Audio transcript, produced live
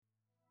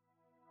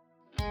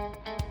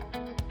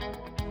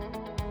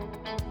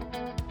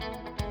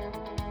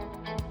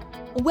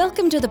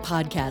Welcome to the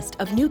podcast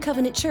of New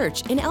Covenant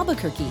Church in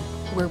Albuquerque,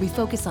 where we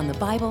focus on the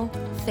Bible,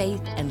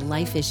 faith, and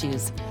life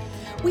issues.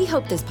 We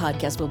hope this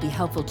podcast will be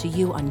helpful to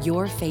you on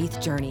your faith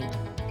journey.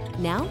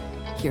 Now,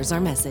 here's our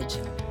message.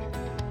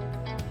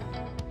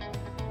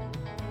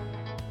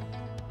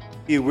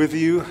 With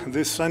you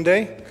this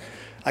Sunday.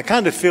 I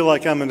kind of feel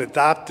like I'm an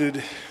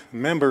adopted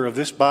member of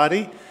this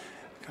body.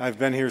 I've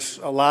been here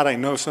a lot. I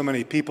know so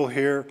many people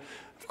here.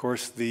 Of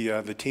course,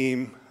 the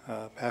team,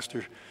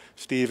 Pastor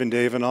Steve and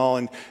Dave and all,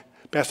 and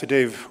Pastor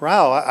Dave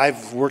Rao,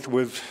 I've worked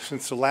with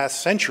since the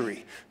last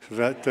century. So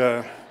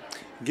that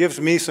gives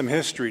me some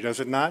history, does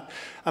it not?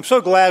 I'm so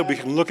glad we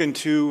can look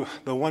into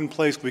the one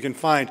place we can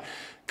find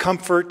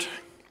comfort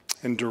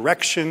and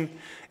direction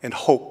and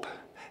hope,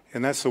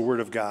 and that's the Word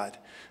of God.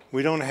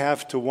 We don't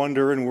have to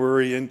wonder and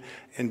worry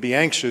and be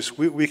anxious.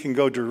 We can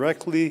go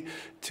directly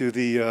to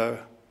the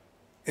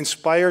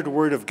inspired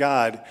Word of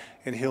God,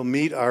 and He'll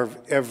meet our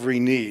every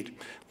need.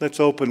 Let's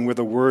open with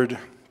a word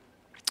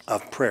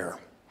of prayer.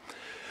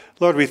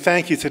 Lord, we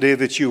thank you today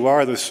that you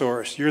are the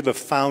source. You're the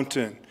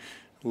fountain,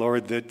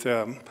 Lord, that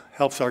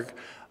helps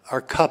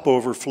our cup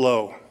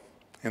overflow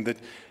and that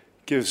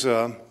gives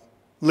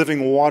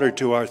living water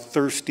to our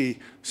thirsty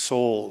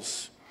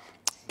souls.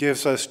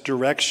 Gives us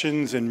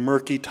directions in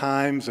murky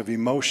times of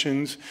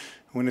emotions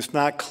when it's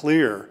not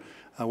clear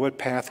what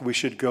path we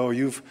should go.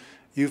 You've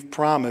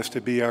promised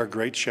to be our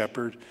great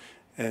shepherd,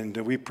 and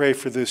we pray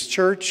for this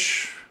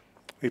church.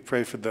 We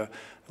pray for the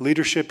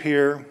leadership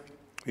here.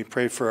 We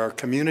pray for our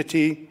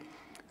community.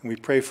 And we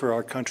pray for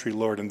our country,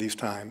 Lord, in these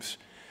times.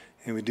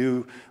 And we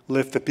do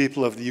lift the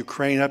people of the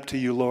Ukraine up to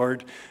you,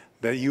 Lord,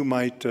 that you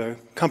might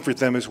comfort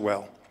them as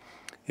well.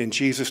 In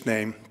Jesus'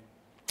 name,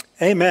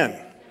 amen.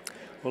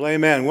 Well,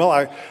 amen.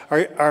 Well,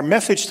 our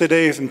message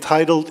today is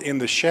entitled, In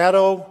the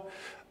Shadow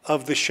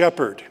of the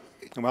Shepherd.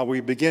 And while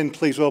we begin,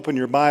 please open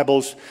your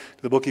Bibles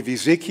to the book of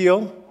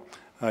Ezekiel,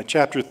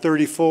 chapter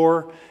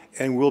 34,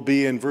 and we'll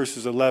be in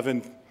verses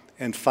 11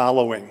 and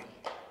following.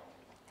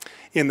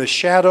 In the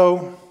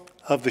shadow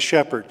of the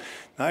shepherd.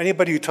 Now,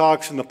 anybody who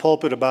talks in the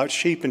pulpit about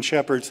sheep and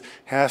shepherds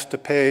has to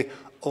pay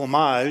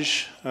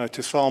homage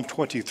to Psalm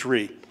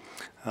 23.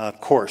 Of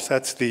course,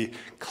 that's the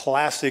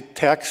classic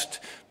text,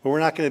 but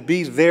we're not going to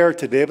be there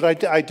today.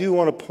 But I do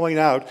want to point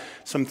out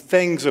some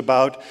things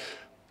about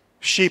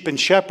sheep and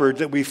shepherds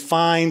that we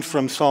find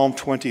from Psalm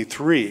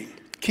 23,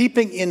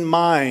 keeping in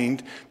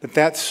mind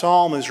that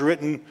psalm is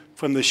written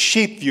from the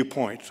sheep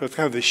viewpoint. So it's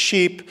kind of the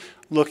sheep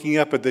looking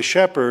up at the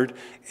shepherd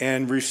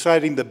and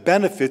reciting the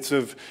benefits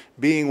of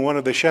being one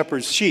of the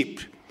shepherd's sheep.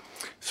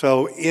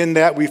 So in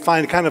that we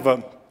find kind of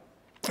a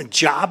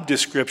job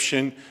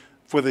description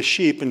for the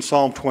sheep in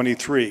Psalm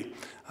 23.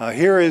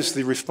 Here is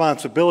the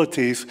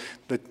responsibilities,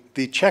 the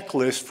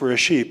checklist for a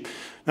sheep.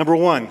 Number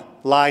one,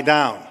 lie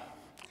down.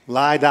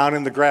 Lie down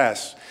in the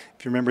grass.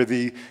 If you remember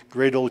the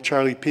great old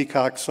Charlie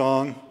Peacock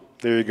song,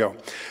 there you go.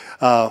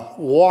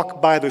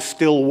 Walk by the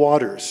still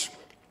waters.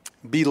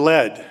 Be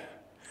led.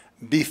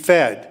 Be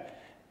fed,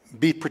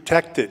 be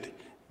protected,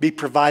 be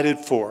provided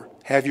for,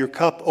 have your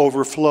cup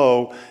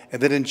overflow,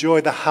 and then enjoy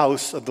the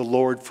house of the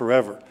Lord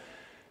forever.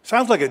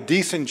 Sounds like a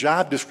decent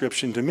job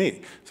description to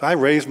me. So I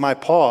raise my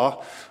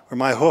paw or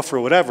my hoof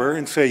or whatever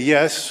and say,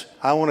 yes,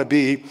 I want to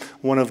be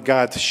one of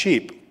God's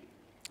sheep.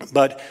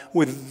 But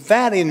with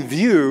that in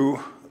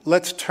view,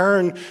 let's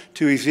turn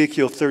to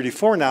Ezekiel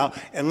 34 now,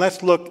 and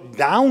let's look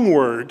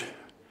downward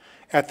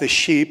at the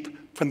sheep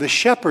from the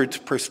shepherd's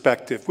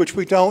perspective, which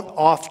we don't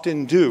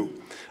often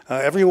do.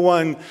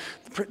 Everyone,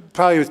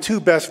 probably the two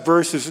best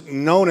verses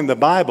known in the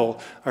Bible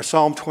are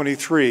Psalm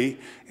 23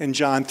 and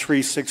John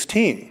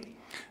 3:16.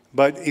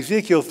 But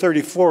Ezekiel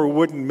 34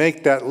 wouldn't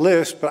make that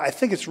list, but I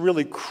think it's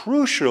really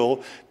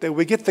crucial that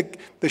we get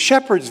the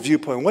shepherd's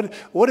viewpoint.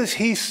 What does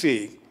he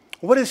see?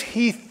 What is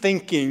he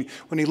thinking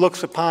when he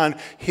looks upon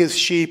his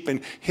sheep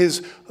and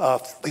his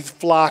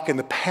flock in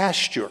the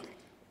pasture?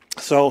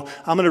 So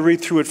I'm going to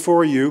read through it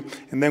for you,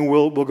 and then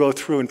we'll go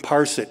through and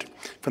parse it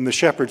from the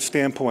shepherd's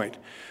standpoint.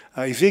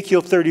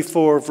 Ezekiel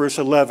 34, verse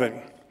 11,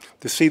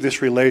 to see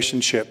this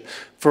relationship.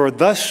 For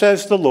thus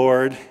says the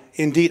Lord,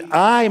 indeed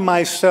I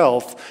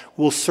myself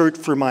will search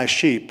for my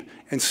sheep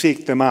and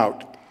seek them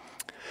out.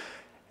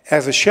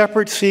 As a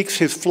shepherd seeks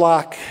his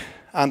flock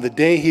on the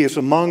day he is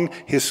among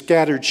his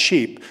scattered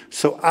sheep,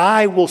 so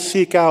I will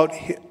seek out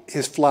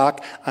his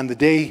flock on the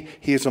day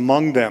he is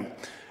among them.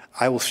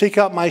 I will seek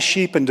out my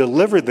sheep and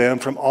deliver them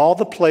from all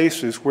the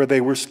places where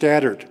they were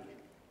scattered.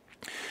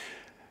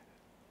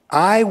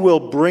 I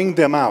will bring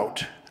them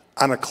out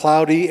on a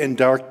cloudy and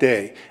dark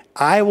day.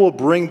 I will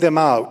bring them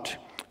out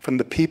from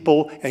the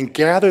people and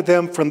gather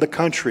them from the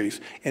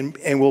countries and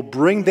will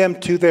bring them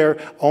to their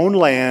own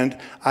land.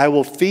 I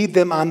will feed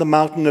them on the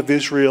mountain of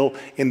Israel,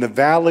 in the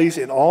valleys,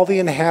 in all the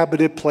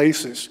inhabited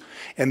places.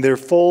 And their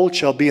fold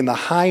shall be in the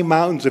high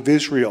mountains of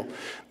Israel.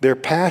 Their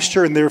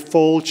pasture and their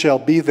fold shall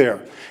be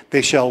there.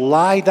 They shall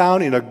lie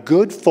down in a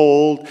good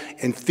fold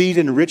and feed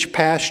in rich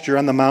pasture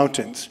on the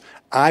mountains.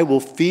 I will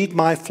feed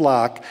my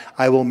flock.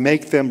 I will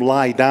make them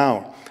lie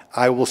down.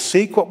 I will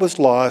seek what was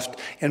lost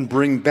and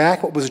bring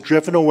back what was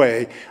driven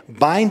away,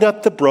 bind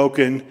up the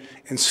broken,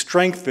 and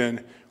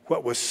strengthen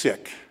what was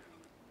sick.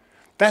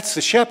 That's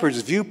the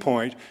shepherd's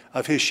viewpoint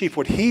of his sheep,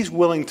 what he's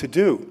willing to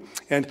do.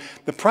 And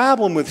the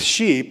problem with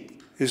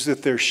sheep is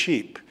that they're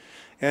sheep.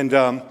 And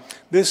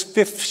this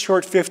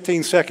short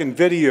 15-second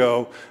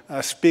video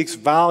speaks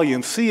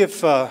volumes. See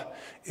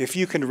if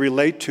you can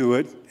relate to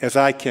it as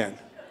I can.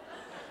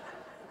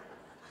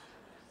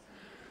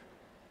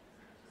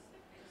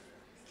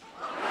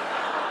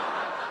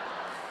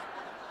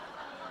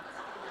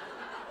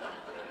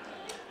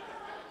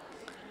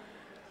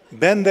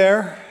 Been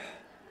there,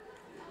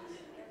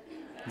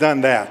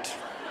 done that.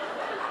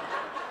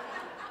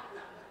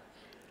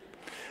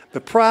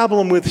 The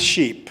problem with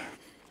sheep,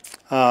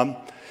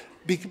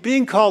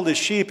 being called a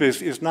sheep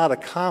is not a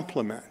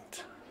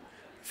compliment.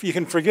 You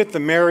can forget the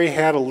Mary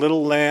had a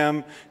little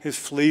lamb, his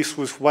fleece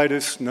was white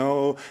as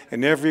snow,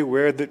 and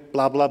everywhere that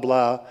blah, blah,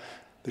 blah,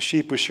 the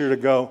sheep was sure to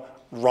go,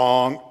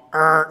 wrong,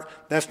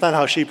 that's not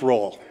how sheep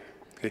roll.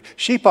 Okay?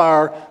 Sheep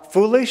are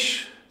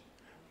foolish,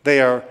 they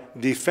are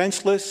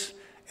defenseless,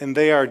 and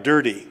they are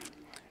dirty.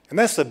 And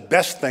that's the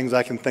best things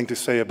I can think to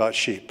say about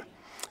sheep.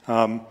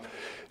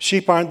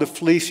 Sheep aren't the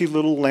fleecy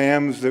little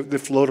lambs that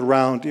float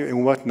around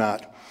and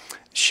whatnot.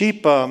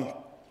 Sheep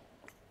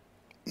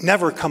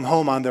never come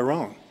home on their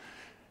own.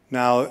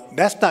 Now,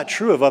 that's not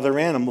true of other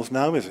animals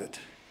now, is it?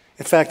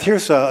 In fact,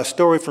 here's a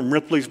story from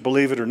Ripley's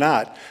Believe It or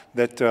Not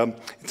that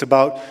it's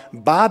about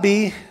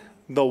Bobby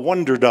the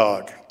Wonder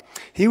Dog.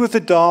 He was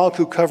a dog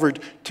who covered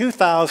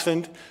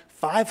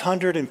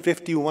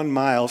 2,551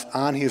 miles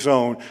on his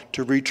own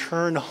to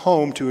return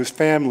home to his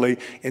family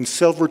in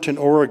Silverton,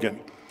 Oregon,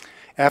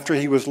 after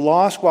he was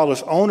lost while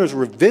his owners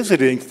were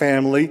visiting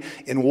family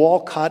in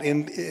Walcott,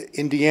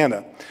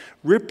 Indiana.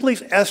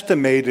 Ripley's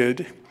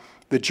estimated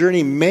the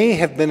journey may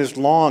have been as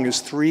long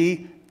as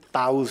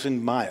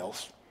 3,000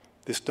 miles.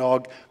 This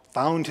dog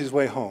found his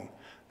way home.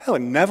 That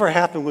would never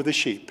happen with a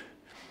sheep.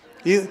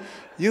 You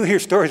hear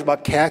stories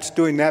about cats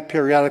doing that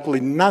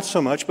periodically, not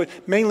so much, but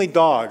mainly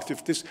dogs. They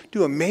just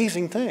do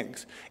amazing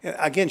things.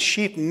 Again,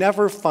 sheep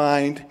never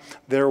find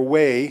their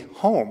way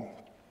home.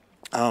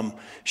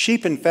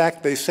 Sheep, in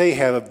fact, they say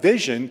have a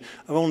vision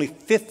of only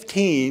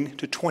 15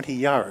 to 20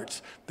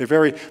 yards. They're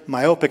very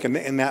myopic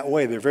in that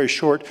way. They're very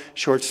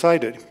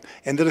short-sighted.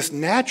 And they just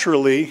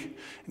naturally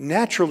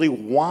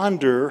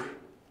wander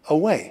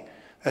away.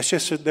 That's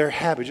just their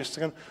habit, just to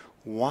kind of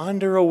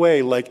wander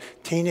away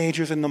like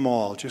teenagers in the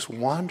mall, just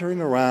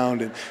wandering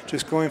around and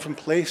just going from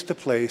place to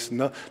place. And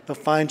they'll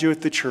find you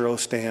at the churro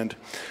stand.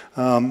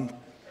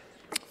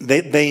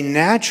 They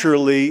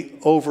naturally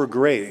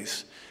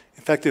overgraze.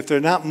 In fact, if they're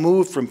not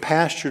moved from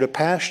pasture to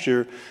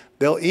pasture,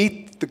 they'll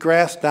eat the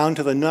grass down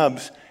to the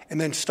nubs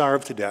and then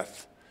starve to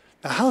death.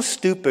 Now, how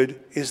stupid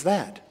is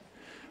that?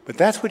 But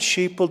that's what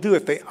sheep will do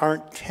if they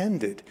aren't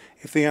tended,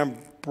 if they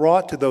aren't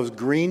brought to those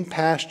green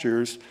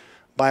pastures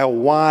by a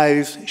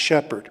wise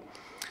shepherd.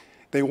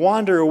 They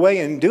wander away.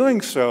 In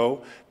doing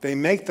so, they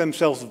make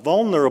themselves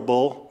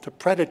vulnerable to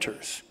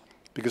predators,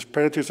 because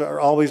predators are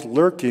always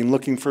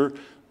looking for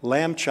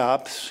lamb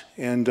chops,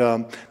 and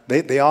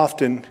they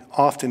often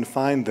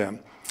find them.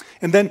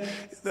 And then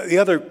the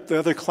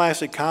other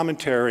classic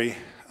commentary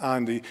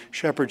on the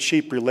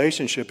shepherd-sheep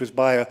relationship is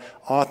by an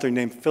author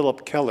named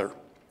Philip Keller,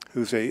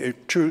 who's a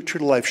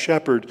true-to-life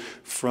shepherd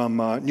from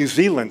New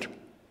Zealand,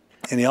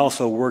 and he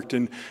also worked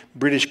in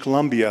British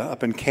Columbia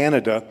up in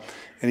Canada,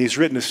 and he's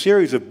written a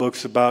series of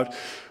books about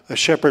a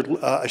shepherd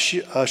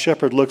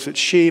looks at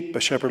sheep,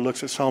 a shepherd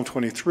looks at Psalm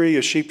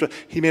 23,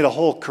 he made a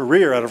whole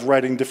career out of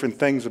writing different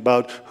things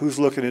about who's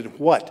looking at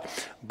what.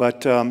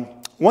 But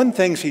one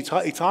thing he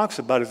talks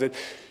about is that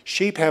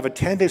sheep have a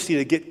tendency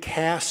to get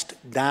cast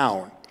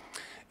down.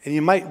 And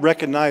you might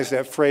recognize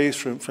that phrase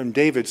from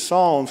David's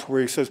Psalms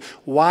where he says,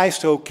 "Why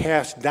so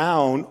cast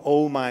down,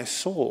 O my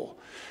soul?"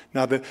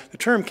 Now, the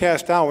term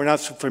cast down we're not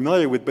so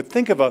familiar with, but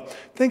think of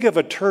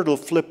a turtle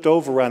flipped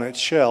over on its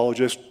shell,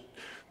 just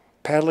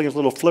paddling its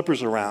little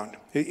flippers around.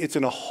 It's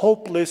in a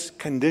hopeless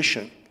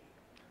condition.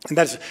 And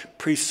that's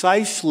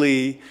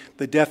precisely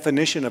the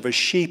definition of a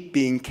sheep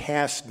being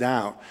cast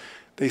down.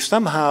 They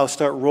somehow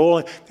start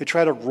rolling. They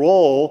try to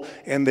roll,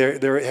 and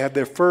they have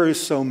their fur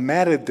is so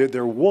matted,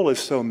 their wool is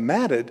so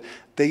matted,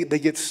 they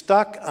get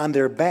stuck on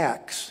their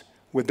backs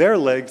with their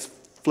legs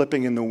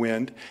flipping in the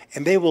wind,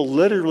 and they will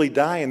literally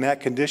die in that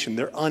condition.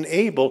 They're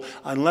unable,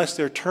 unless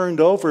they're turned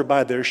over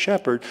by their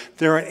shepherd,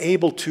 they're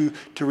unable to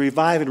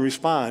revive and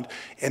respond,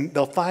 and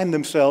they'll find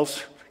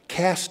themselves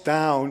cast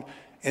down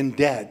and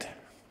dead.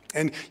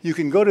 And you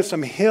can go to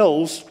some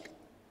hills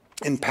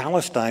in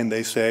Palestine,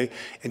 they say,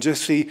 and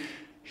just see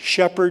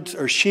shepherds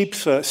or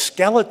sheep's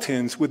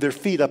skeletons with their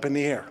feet up in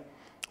the air,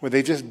 where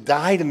they just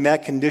died in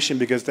that condition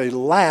because they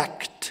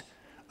lacked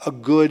a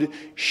good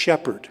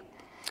shepherd.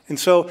 And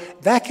so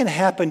that can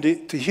happen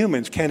to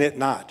humans, can it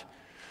not?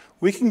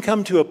 We can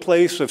come to a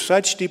place of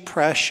such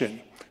depression,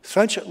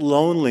 such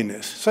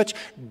loneliness, such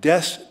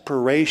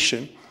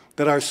desperation,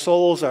 that our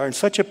souls are in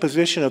such a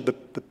position of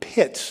the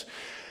pits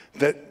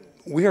that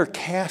we are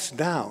cast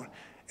down.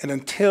 And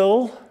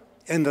until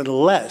and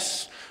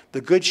unless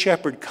the Good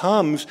Shepherd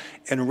comes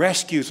and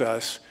rescues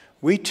us,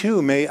 we too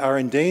are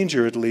in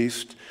danger, at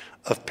least,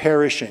 of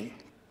perishing.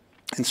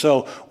 And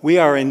so we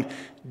are in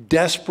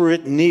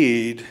desperate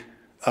need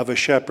of a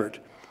shepherd.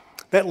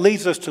 That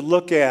leads us to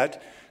look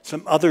at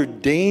some other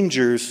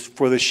dangers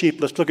for the sheep.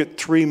 Let's look at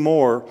three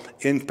more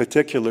in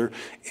particular.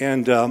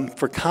 And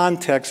for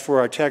context for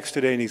our text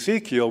today in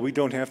Ezekiel, we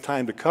don't have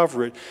time to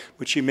cover it,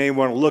 but you may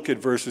want to look at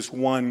verses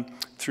 1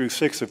 through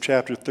 6 of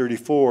chapter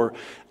 34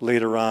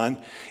 later on.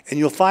 And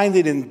you'll find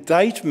an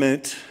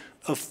indictment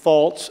of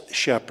false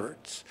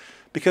shepherds,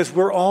 because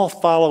we're all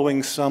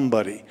following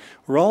somebody.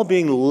 We're all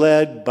being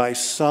led by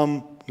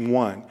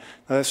someone.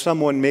 Now, that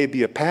someone may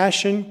be a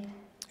passion,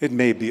 it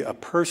may be a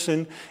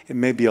person, it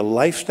may be a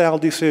lifestyle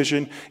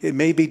decision, it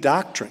may be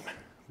doctrine.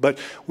 But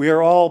we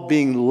are all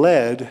being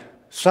led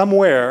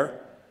somewhere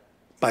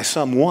by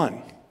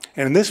someone.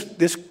 And in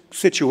this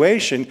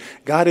situation,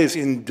 God is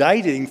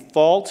indicting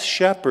false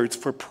shepherds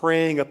for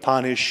preying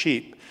upon his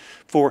sheep,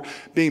 for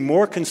being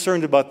more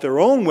concerned about their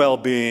own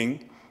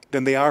well-being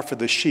than they are for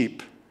the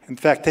sheep. In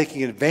fact,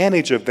 taking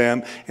advantage of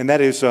them, and that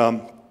is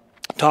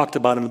talked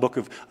about in the book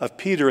of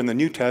Peter in the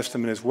New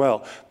Testament as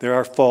well. There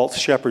are false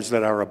shepherds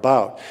that are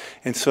about.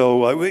 And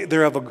so they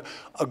have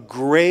a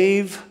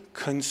grave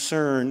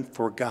concern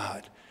for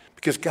God,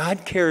 because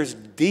God cares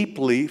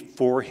deeply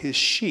for his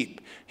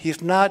sheep.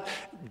 He's not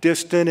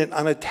distant and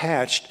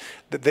unattached.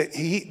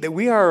 That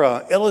we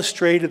are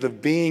illustrative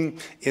of being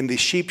in the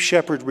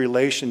sheep-shepherd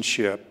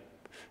relationship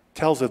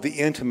tells of the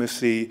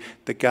intimacy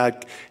that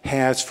God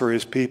has for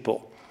his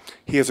people.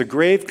 He has a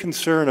grave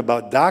concern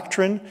about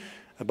doctrine,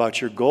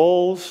 about your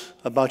goals,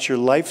 about your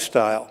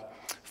lifestyle.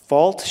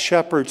 False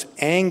shepherds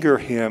anger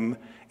him,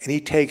 and he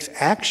takes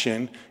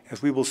action,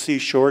 as we will see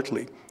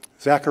shortly.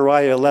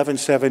 Zechariah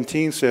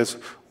 11:17 says,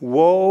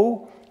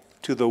 "Woe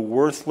to the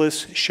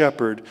worthless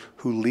shepherd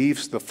who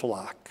leaves the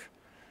flock."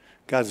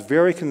 God's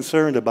very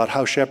concerned about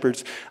how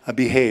shepherds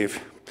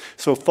behave.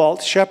 So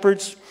false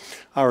shepherds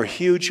are a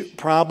huge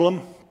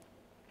problem.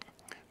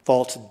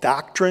 False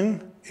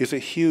doctrine is a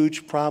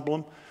huge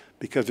problem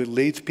because it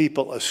leads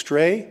people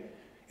astray.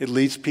 It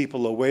leads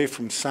people away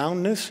from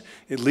soundness.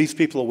 It leads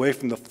people away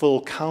from the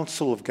full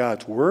counsel of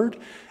God's word.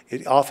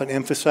 It often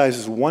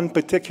emphasizes one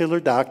particular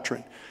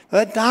doctrine. Now,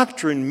 that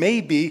doctrine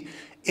may be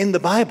in the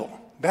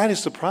Bible. That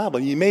is the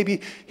problem. You may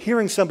be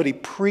hearing somebody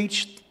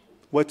preach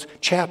what's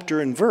chapter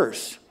and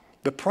verse.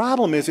 The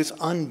problem is it's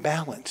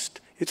unbalanced.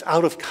 It's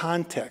out of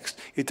context.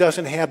 It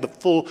doesn't have the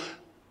full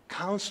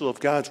counsel of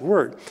God's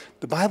word.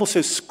 The Bible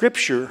says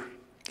Scripture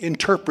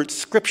interprets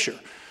Scripture.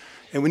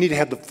 And we need to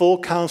have the full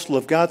counsel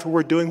of God's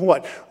word doing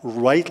what?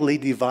 Rightly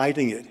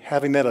dividing it,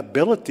 having that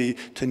ability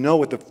to know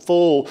what the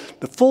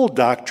full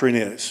doctrine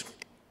is.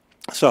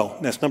 So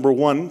that's number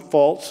one,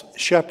 false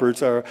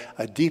shepherds are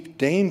a deep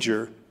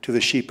danger to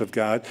the sheep of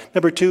God.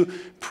 Number two,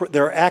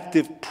 they're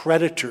active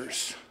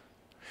predators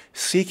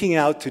seeking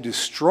out to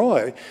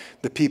destroy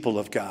the people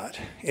of God.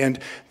 And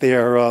they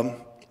are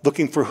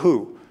looking for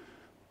who?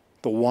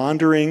 The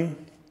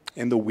wandering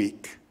and the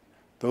weak.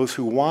 Those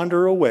who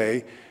wander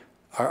away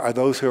are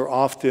those who are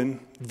often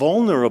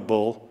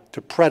vulnerable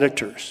to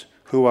predators,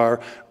 who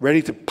are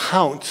ready to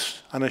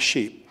pounce on a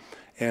sheep.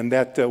 And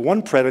that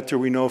one predator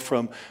we know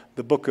from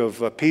the book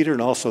of Peter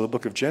and also the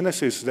book of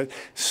Genesis is that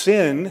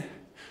sin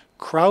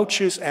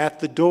crouches at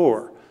the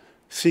door,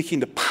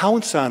 seeking to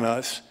pounce on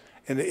us,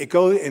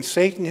 and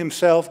Satan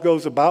himself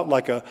goes about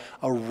like a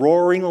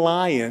roaring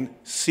lion,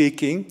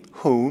 seeking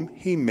whom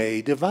he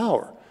may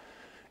devour.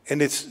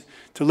 And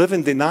to live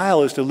in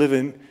denial is to live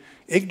in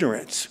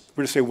ignorance.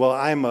 We're to say, well,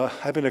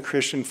 I've been a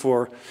Christian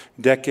for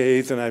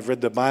decades and I've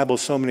read the Bible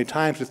so many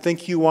times. To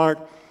think you aren't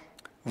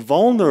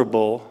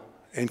vulnerable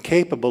and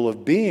capable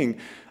of being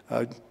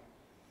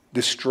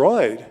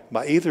destroyed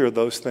by either of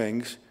those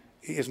things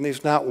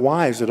is not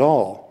wise at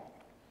all.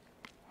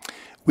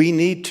 We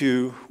need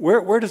to,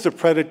 where does the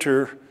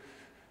predator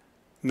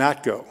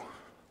not go?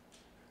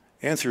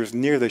 The answer is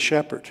near the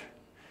shepherd,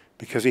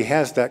 because he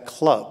has that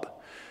club.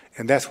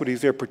 And that's what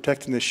he's there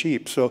protecting the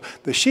sheep. So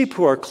the sheep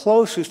who are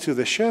closest to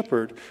the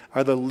shepherd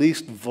are the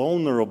least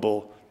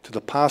vulnerable to the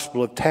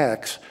possible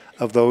attacks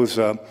of those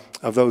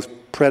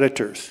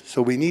predators.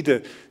 So we need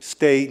to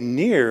stay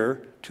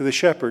near to the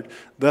shepherd.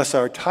 Thus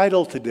our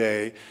title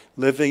today,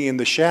 Living in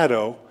the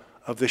Shadow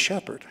of the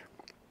Shepherd.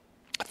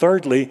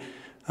 Thirdly,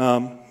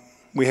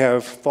 we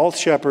have false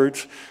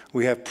shepherds.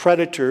 We have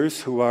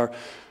predators who are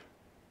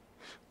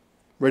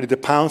ready to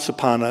pounce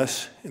upon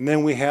us. And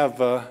then we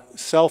have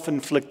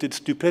self-inflicted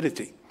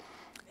stupidity.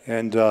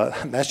 And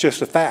that's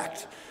just a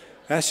fact.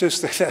 That's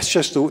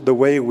just the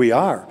way we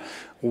are.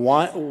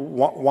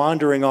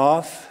 Wandering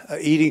off,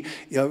 eating.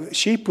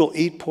 Sheep will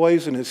eat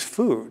poisonous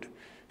food.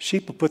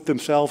 Sheep will put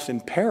themselves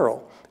in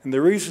peril. And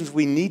the reasons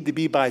we need to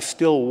be by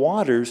still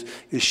waters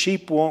is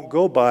sheep won't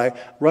go by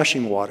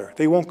rushing water.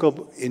 They won't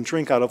go and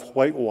drink out of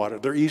white water.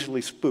 They're easily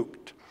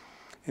spooked.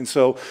 And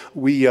so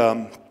we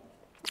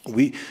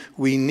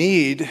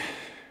need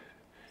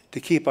to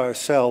keep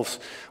ourselves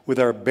with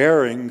our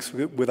bearings,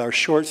 with our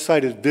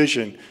short-sighted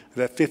vision,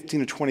 that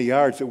 15 to 20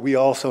 yards that we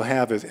also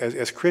have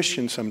as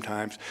Christians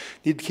sometimes,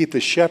 need to keep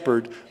the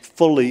shepherd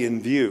fully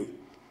in view.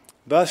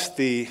 Thus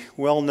the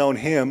well-known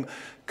hymn,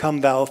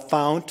 "Come Thou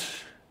Fount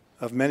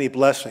of Many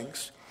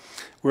Blessings,"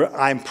 where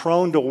I'm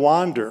prone to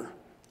wander,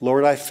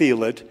 Lord, I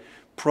feel it,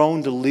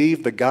 prone to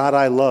leave the God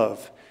I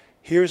love.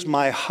 Here's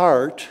my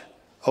heart,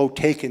 oh,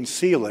 take and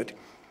seal it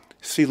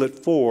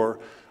for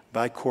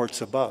thy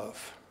courts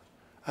above.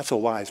 That's a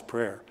wise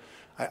prayer.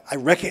 I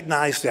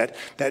recognize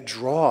that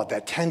draw,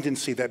 that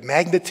tendency, that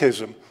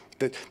magnetism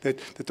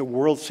that the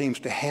world seems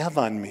to have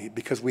on me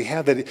because we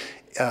have that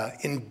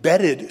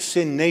embedded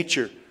sin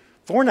nature.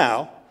 For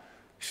now,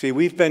 see,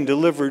 we've been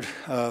delivered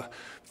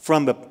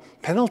from the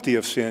penalty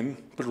of sin,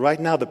 but right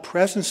now the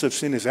presence of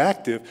sin is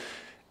active.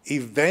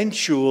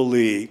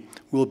 Eventually,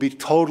 we'll be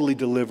totally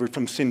delivered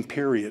from sin,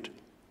 period.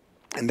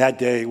 And that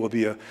day will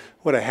be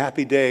what a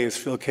happy day, as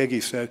Phil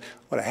Keaggy said,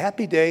 what a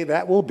happy day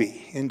that will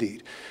be,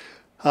 indeed.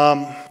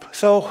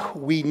 So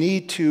we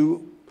need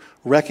to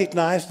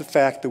recognize the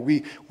fact that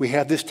we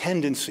have this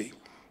tendency,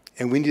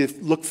 and we need to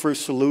look for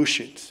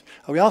solutions.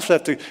 We also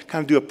have to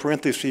kind of do a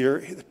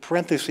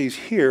parentheses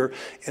here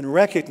and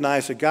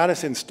recognize that God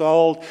has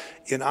installed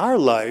in our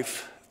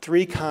life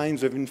three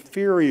kinds of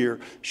inferior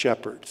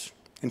shepherds.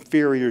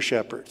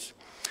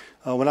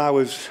 When I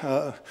was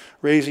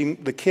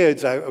raising the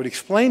kids, I would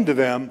explain to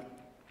them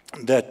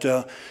that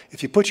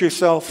if you put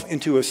yourself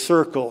into a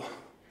circle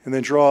and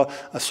then draw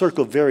a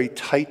circle very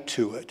tight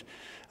to it,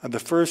 the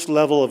first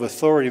level of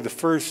authority, the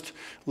first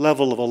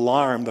level of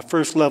alarm, the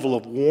first level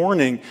of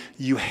warning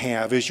you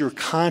have is your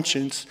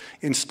conscience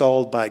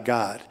installed by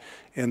God.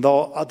 And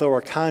although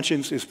our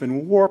conscience has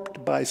been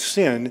warped by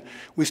sin,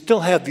 we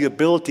still have the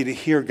ability to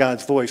hear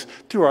God's voice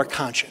through our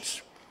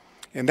conscience.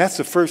 And that's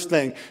the first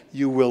thing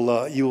you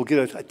will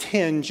get a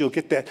tinge, you'll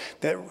get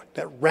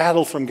that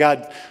rattle from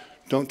God.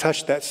 Don't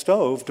touch that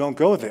stove, don't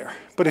go there.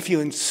 But if you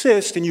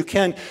insist and you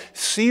can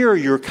sear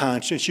your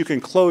conscience, you can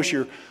close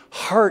your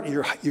heart,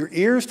 your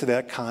ears to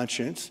that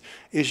conscience,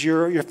 is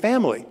your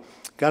family.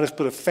 God has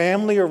put a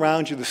family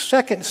around you. The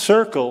second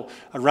circle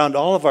around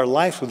all of our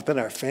lives has been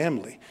our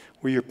family,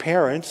 where your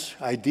parents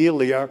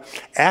ideally are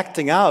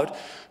acting out,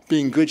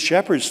 being good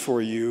shepherds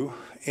for you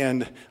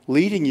and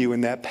leading you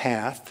in that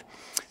path.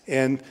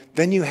 And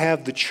then you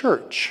have the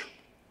church.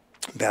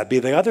 That'd be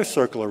the other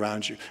circle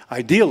around you.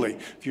 Ideally,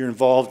 if you're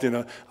involved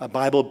in a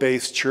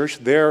Bible-based church,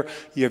 there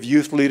you have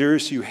youth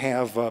leaders, you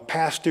have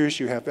pastors,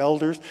 you have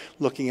elders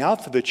looking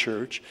out for the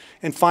church.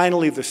 And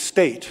finally, the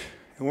state.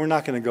 And we're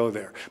not going to go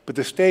there. But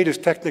the state is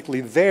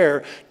technically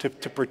there to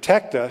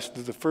protect us.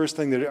 The first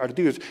thing that it ought to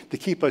do is to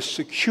keep us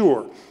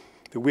secure,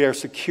 that we are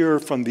secure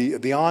from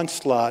the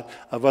onslaught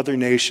of other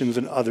nations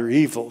and other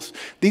evils.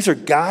 These are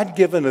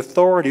God-given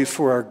authorities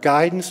for our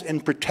guidance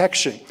and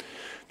protection.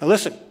 Now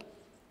listen,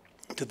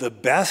 to the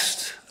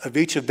best of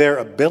each of their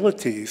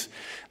abilities,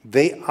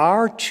 they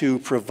are to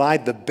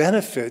provide the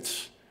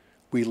benefits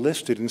we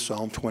listed in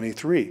Psalm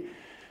 23.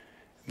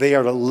 They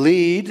are to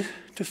lead,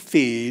 to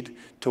feed,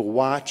 to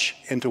watch,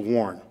 and to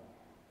warn.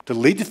 To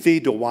lead, to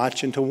feed, to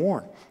watch, and to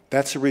warn.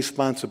 That's the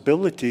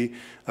responsibility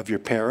of your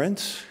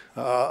parents,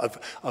 of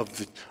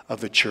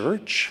the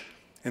church,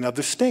 and of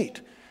the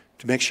state,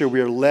 to make sure we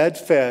are led,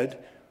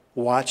 fed,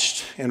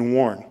 watched, and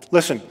warned.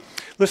 Listen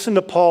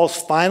to Paul's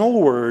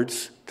final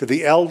words to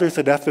the elders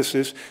at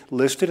Ephesus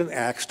listed in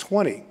Acts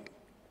 20.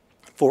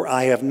 For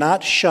I have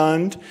not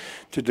shunned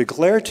to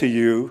declare to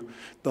you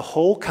the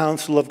whole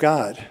counsel of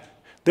God.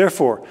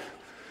 Therefore,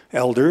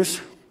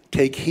 elders,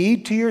 take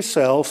heed to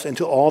yourselves and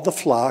to all the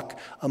flock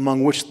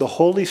among which the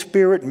Holy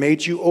Spirit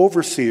made you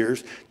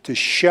overseers to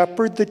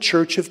shepherd the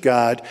church of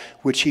God,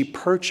 which he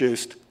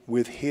purchased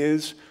with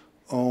his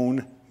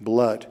own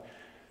blood.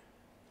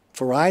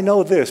 For I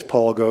know this,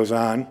 Paul goes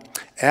on,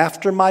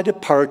 after my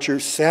departure,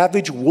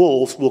 savage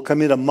wolves will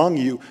come in among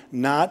you,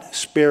 not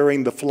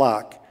sparing the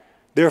flock.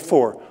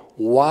 Therefore,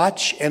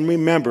 watch and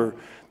remember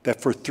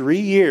that for 3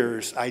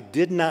 years I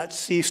did not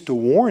cease to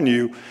warn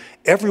you,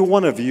 every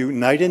one of you,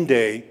 night and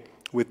day,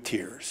 with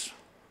tears.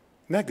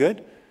 Isn't that good?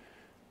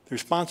 The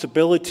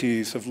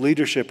responsibilities of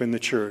leadership in the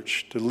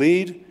church, to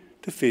lead,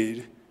 to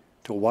feed,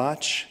 to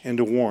watch, and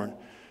to warn.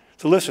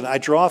 So listen, I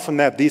draw from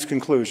that these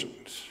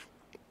conclusions.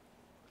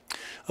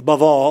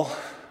 Above all,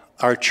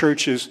 our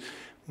churches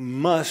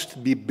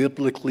must be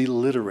biblically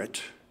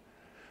literate.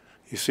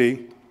 You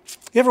see,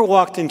 we've all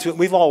walked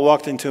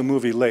into a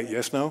movie late,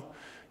 yes, no?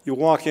 You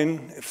walk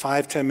in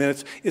 5-10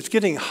 minutes. It's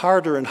getting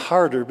harder and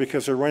harder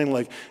because they're running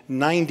like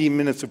 90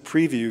 minutes of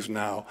previews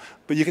now.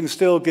 But you can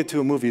still get to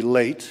a movie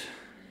late.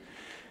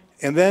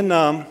 And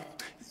then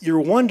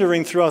you're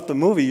wondering throughout the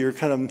movie, you're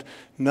kind of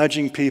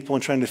nudging people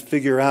and trying to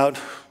figure out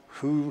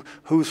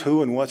who's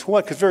who and what's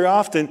what. Because very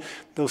often,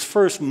 those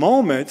first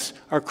moments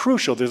are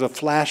crucial. There's a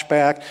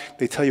flashback.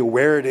 They tell you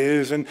where it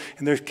is. And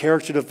there's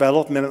character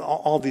development and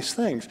all these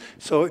things.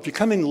 So if you're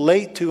coming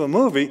late to a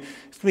movie,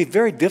 it's going to be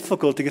very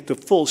difficult to get the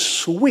full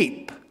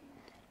sweep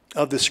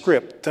of the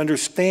script, to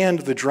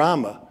understand the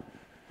drama.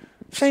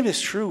 Same is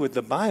true with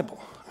the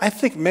Bible. I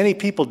think many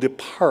people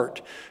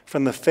depart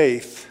from the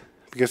faith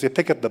because they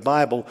pick up the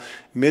Bible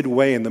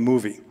midway in the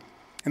movie.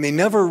 And they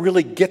never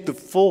really get the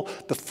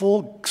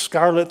full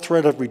scarlet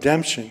thread of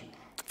redemption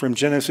from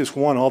Genesis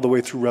 1 all the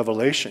way through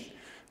Revelation.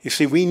 You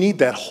see, we need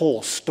that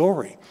whole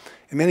story.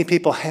 And many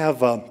people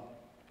have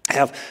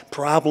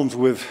problems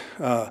with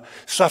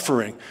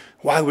suffering.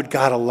 Why would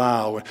God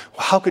allow?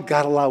 How could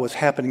God allow what's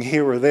happening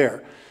here or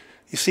there?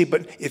 You see,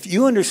 but if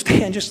you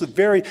understand just the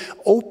very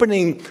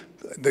opening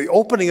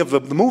of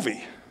the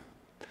movie,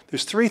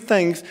 there's three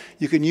things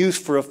you can use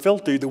for a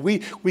filter that we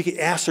can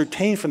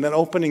ascertain from that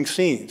opening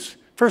scenes.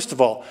 First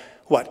of all,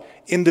 what?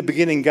 In the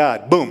beginning,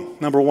 God. Boom.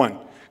 Number one,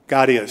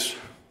 God is.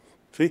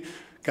 See?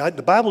 God,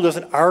 the Bible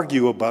doesn't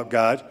argue about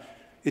God.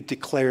 It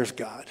declares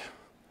God.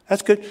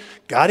 That's good.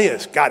 God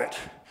is. Got it.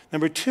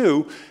 Number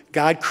two,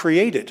 God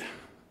created.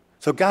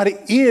 So God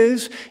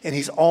is, and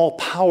he's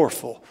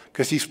all-powerful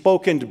because he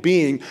spoke into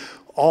being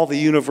all the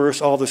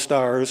universe, all the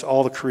stars,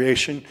 all the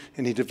creation,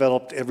 and he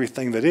developed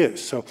everything that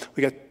is. So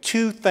we got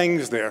two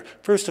things there.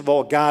 First of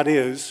all, God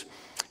is,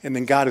 and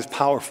then God is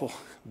powerful.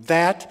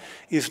 That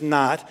is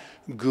not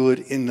good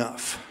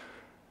enough.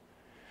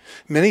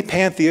 Many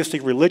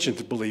pantheistic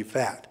religions believe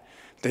that.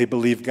 They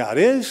believe God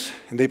is,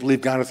 and they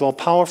believe God is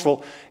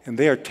all-powerful, and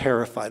they are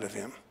terrified of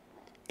him.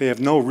 They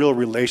have no real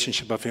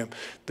relationship of him.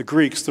 The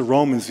Greeks, the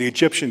Romans, the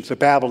Egyptians, the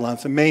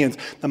Babylonians, the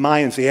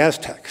Mayans, the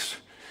Aztecs,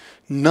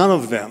 none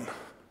of them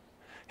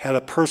had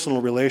a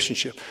personal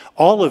relationship.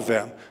 All of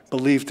them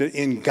believed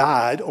in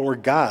God or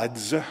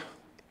gods,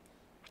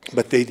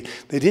 but they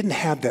didn't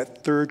have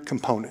that third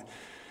component.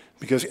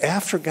 Because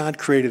after God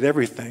created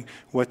everything,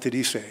 what did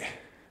he say?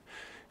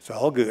 It's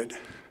all good.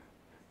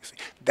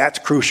 That's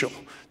crucial.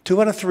 2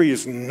 out of 3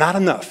 is not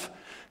enough.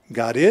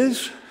 God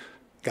is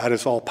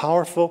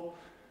all-powerful,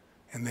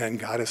 and then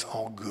God is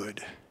all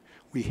good.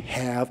 We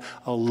have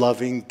a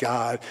loving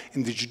God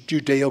in the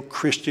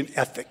Judeo-Christian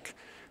ethic.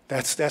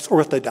 That's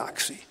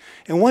orthodoxy.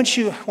 And once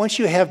you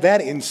have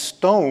that in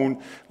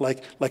stone,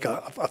 like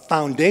a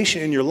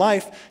foundation in your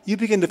life, you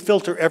begin to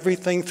filter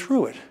everything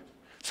through it.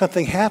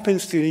 Something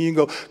happens to you, and you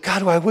can go,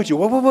 God, why would you?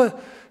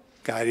 What?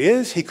 God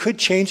is. He could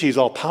change. He's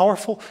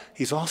all-powerful.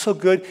 He's also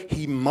good.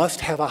 He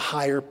must have a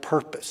higher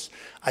purpose.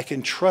 I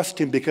can trust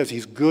him because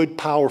he's good,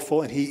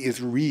 powerful, and he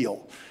is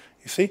real.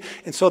 You see?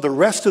 And so the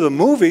rest of the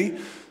movie,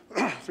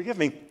 forgive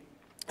me,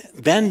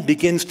 then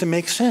begins to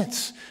make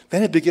sense.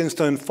 Then it begins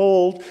to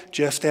unfold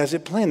just as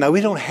it planned. Now, we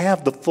don't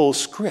have the full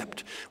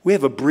script. We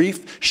have a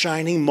brief,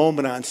 shining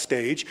moment on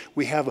stage.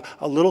 We have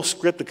a little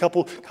script, a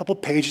couple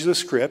pages of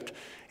script,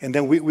 and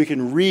then we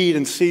can read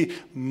and see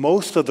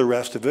most of the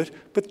rest of it.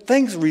 But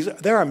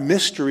there are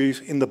mysteries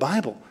in the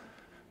Bible.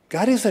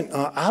 God isn't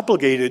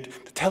obligated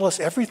to tell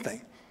us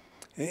everything,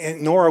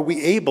 and nor are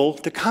we able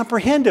to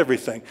comprehend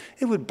everything.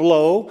 It would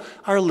blow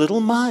our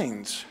little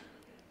minds,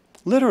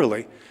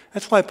 literally.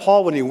 That's why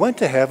Paul, when he went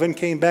to heaven,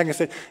 came back and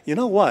said, you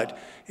know what?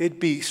 It'd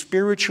be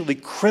spiritually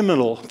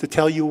criminal to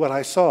tell you what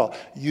I saw.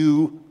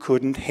 You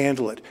couldn't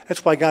handle it.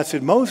 That's why God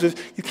said, Moses,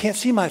 you can't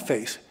see my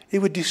face. It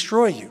would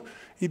destroy you.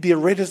 You'd be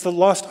right as the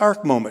lost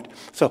ark moment.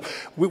 So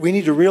we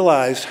need to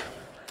realize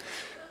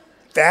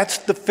that's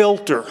the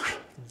filter.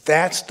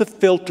 That's the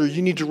filter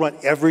you need to run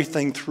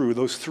everything through.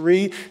 Those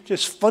 3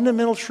 just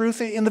fundamental truths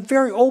in the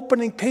very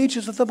opening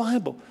pages of the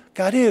Bible.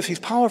 God is. He's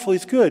powerful.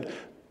 He's good.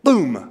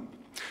 Boom.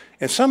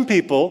 And some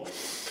people,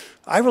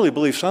 I really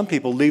believe some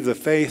people leave the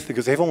faith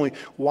because they've only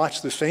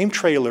watched the same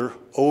trailer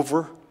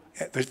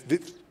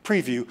the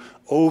preview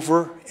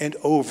over and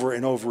over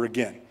and over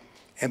again.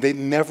 And they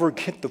never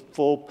get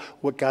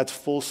what God's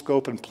full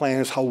scope and plan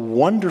is, how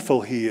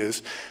wonderful he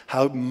is,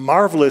 how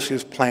marvelous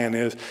his plan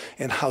is,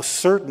 and how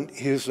certain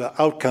his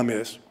outcome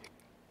is.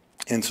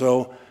 And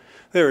so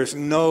there is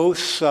no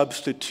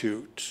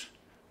substitute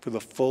for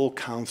the full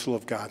counsel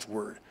of God's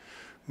word.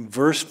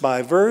 Verse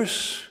by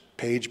verse,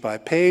 page by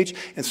page,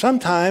 and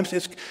sometimes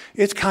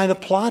it's kind of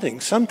plodding.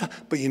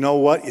 But you know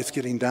what? It's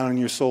getting down in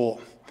your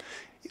soul.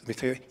 Let me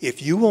tell you,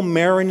 if you will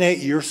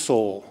marinate your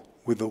soul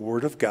with the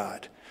word of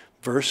God,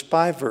 verse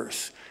by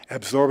verse,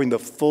 absorbing the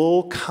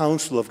full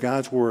counsel of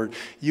God's word,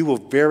 you will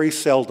very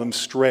seldom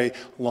stray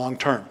long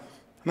term. I'm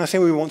not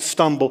saying we won't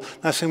stumble. I'm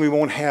not saying we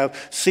won't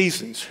have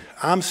seasons.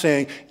 I'm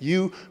saying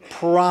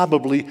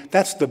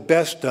that's the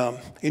best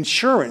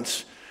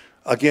insurance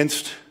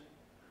against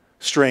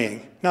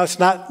straying. Now, it's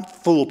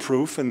not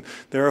foolproof, and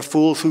there are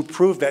fools who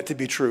prove that to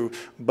be true,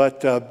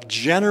 but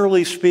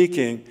generally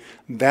speaking,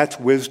 that's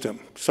wisdom.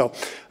 So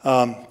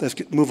let's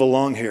move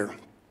along here.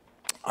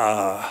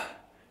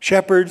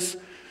 Shepherds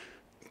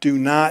do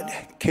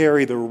not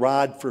carry the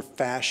rod for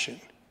fashion.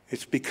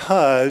 It's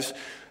because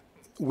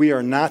we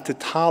are not to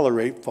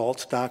tolerate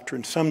false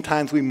doctrine.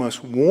 Sometimes we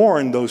must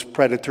warn those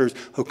predators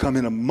who come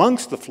in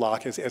amongst the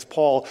flock, as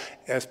Paul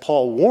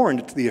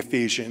warned the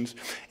Ephesians,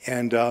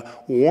 and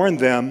warn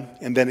them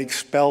and then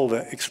expel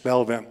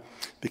them,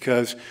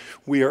 because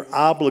we are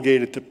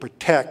obligated to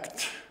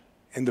protect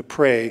and to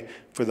pray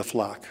for the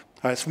flock.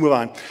 All right, let's move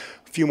on.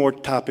 A few more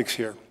topics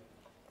here.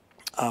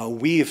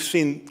 We have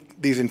seen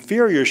these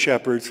inferior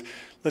shepherds.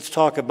 Let's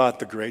talk about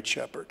the great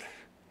shepherd.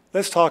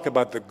 Let's talk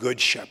about the Good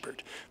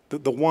Shepherd,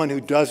 the one who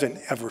doesn't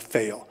ever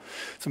fail.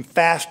 Some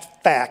fast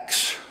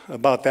facts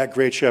about that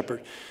great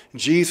shepherd.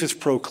 Jesus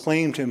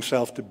proclaimed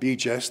himself to be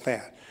just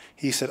that.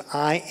 He said,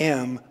 I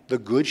am the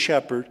Good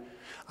Shepherd.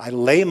 I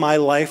lay my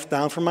life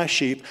down for my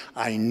sheep.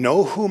 I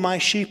know who my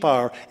sheep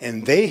are,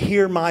 and they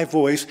hear my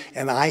voice,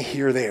 and I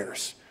hear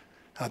theirs.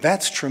 Now,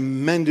 that's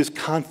tremendous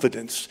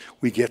confidence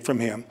we get from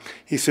him.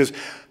 He says,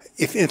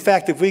 if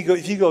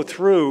you go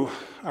through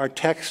our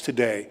text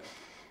today,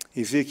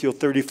 Ezekiel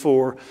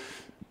 34,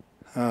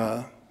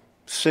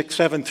 6,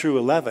 7 through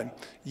 11,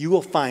 you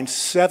will find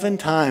 7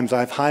 times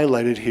I've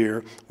highlighted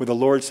here where the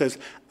Lord says,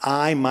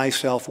 I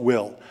myself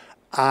will.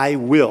 I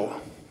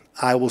will.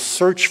 I will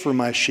search for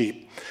my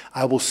sheep.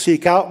 I will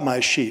seek out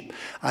my sheep.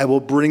 I will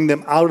bring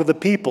them out of the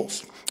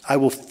peoples. I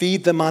will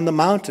feed them on the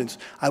mountains.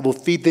 I will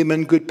feed them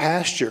in good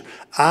pasture.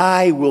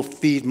 I will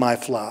feed my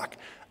flock.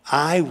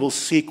 I will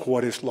seek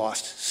what is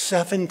lost.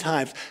 7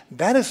 times.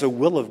 That is the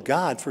will of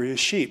God for his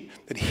sheep,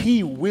 that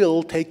he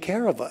will take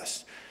care of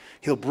us.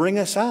 He'll bring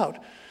us out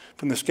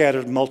from the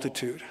scattered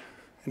multitude.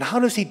 And how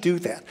does he do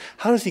that?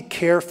 How does he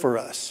care for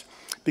us?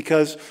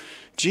 Because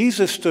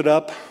Jesus stood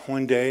up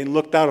one day and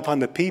looked out upon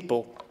the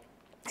people.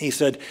 He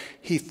said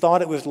he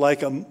thought it was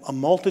like a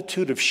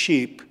multitude of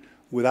sheep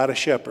without a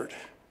shepherd.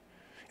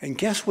 And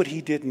guess what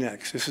he did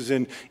next? This is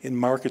in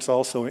Mark. It's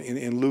also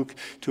in Luke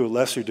to a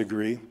lesser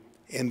degree.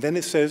 And then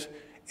it says,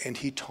 and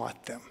he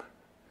taught them.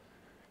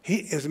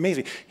 It's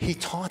amazing. He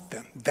taught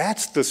them.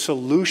 That's the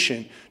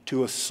solution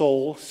to a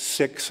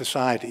soul-sick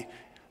society,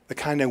 the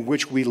kind in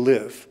which we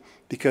live.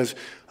 Because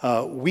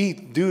we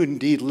do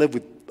indeed live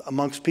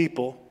amongst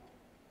people,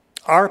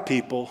 our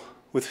people,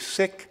 with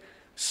sick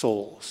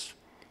souls.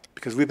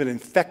 Because we've been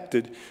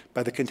infected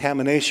by the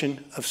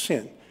contamination of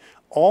sin.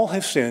 All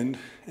have sinned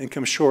and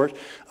come short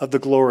of the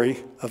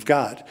glory of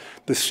God.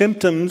 The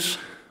symptoms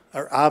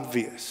are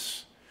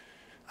obvious.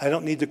 I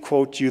don't need to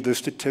quote you the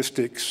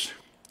statistics.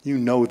 You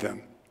know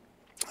them.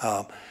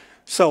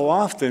 So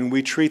often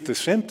we treat the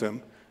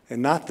symptom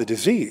and not the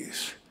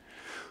disease.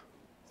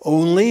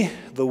 Only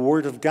the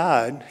Word of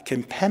God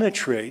can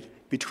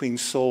penetrate between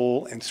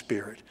soul and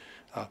spirit.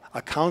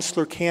 A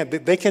counselor can't.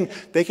 They can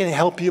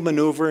help you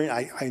maneuver.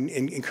 I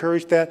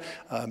encourage that.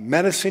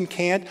 Medicine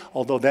can't,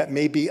 although that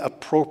may be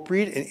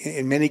appropriate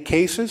in many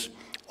cases.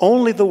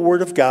 Only the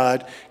Word of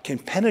God can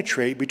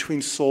penetrate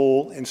between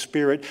soul and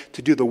spirit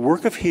to do the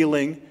work of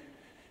healing,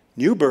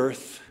 new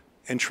birth,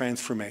 and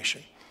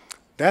transformation.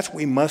 That's what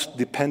we must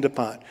depend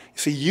upon.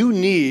 See, you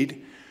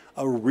need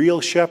a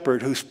real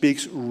shepherd who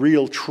speaks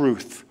real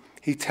truth.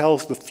 He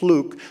tells the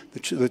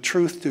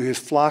truth to his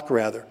flock,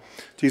 rather.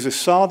 Jesus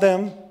saw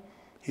them.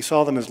 He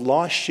saw them as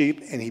lost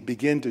sheep, and he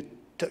began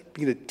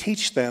to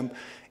teach them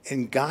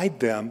and guide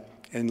them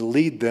and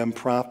lead them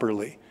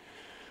properly.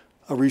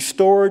 A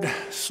restored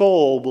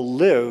soul will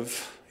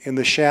live in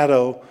the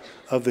shadow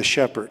of the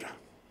shepherd.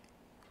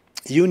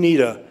 You need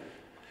a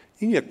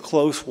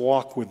close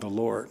walk with the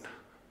Lord.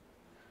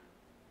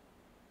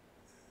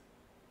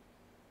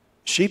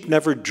 Sheep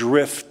never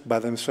drift by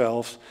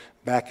themselves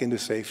back into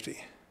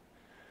safety.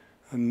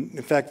 And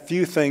in fact,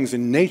 few things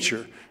in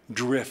nature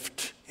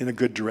drift in a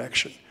good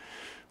direction.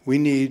 We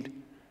need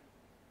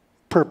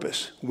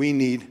purpose. We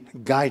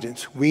need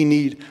guidance. We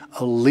need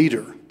a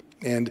leader.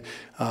 And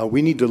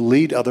we need to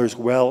lead others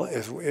well.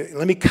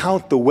 Let me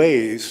count the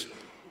ways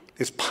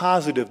it's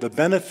positive, the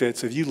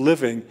benefits of you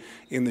living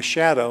in the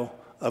shadow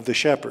of the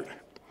shepherd.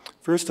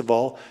 First of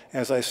all,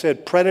 as I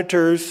said,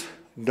 predators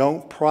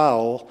don't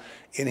prowl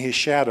in his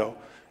shadow.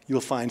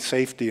 You'll find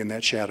safety in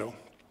that shadow.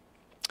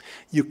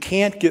 You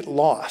can't get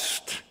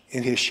lost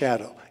in his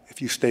shadow if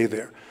you stay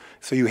there.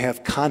 So you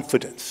have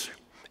confidence.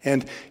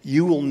 And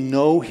you will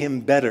know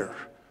him better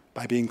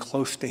by being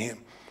close to him.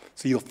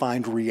 So you'll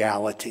find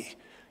reality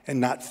and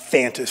not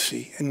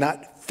fantasy and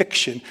not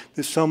fiction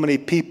that so many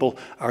people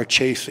are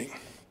chasing.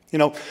 You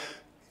know,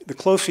 the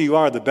closer you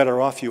are, the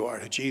better off you are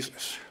to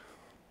Jesus.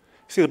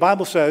 See, the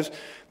Bible says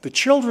the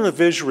children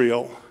of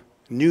Israel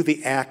knew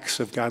the acts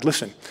of God.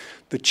 Listen,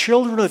 the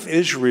children of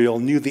Israel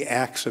knew the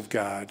acts of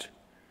God,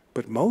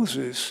 but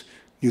Moses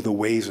knew the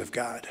ways of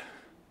God.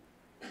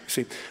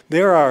 See,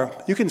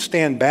 you can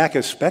stand back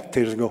as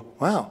spectators and go,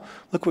 wow,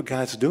 look what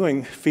God's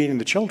doing, feeding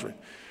the children.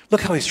 Look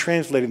how he's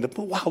translating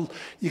wow,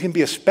 you can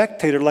be a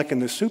spectator like in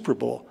the Super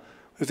Bowl.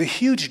 There's a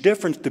huge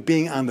difference to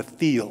being on the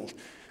field,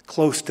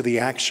 close to the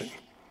action.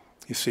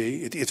 You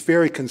see, it's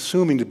very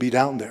consuming to be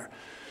down there.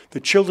 The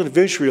children of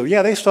Israel,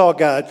 yeah, they saw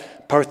God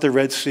part the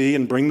Red Sea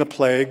and bring the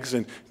plagues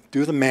and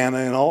do the manna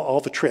and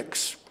all the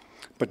tricks.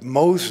 But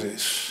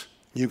Moses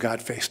knew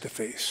God face to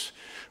face.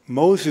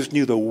 Moses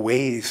knew the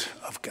ways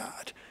of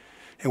God.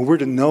 And we're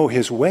to know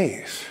his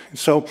ways. And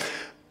so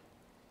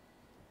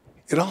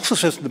it also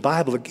says in the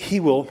Bible that he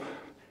will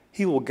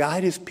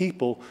guide his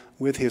people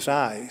with his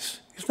eyes.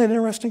 Isn't that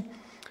interesting?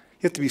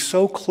 You have to be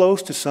so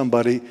close to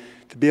somebody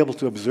to be able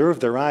to observe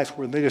their eyes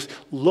where they just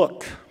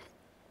look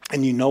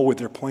and you know where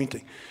they're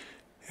pointing.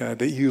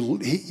 He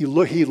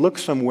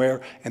looks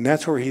somewhere and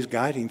that's where he's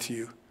guiding to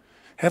you.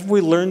 Haven't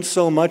we learned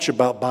so much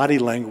about body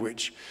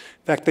language?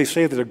 In fact, they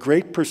say that a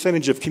great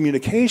percentage of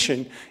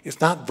communication is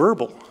not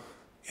verbal.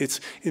 It's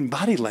in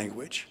body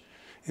language.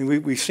 And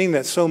we've seen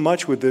that so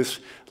much with this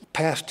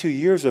past 2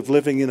 years of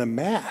living in a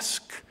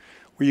mask,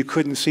 where you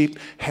couldn't see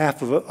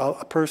half of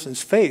a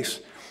person's face,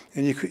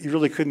 and you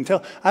really couldn't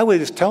tell. I would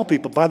just tell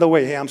people, by the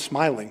way, hey, I'm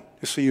smiling,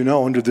 just so you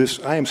know, under this,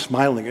 I am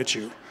smiling at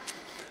you.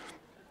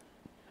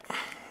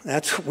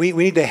 We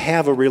need to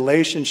have a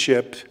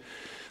relationship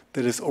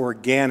that is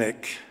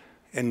organic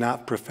and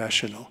not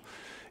professional.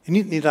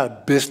 You need not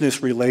a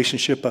business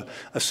relationship,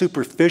 a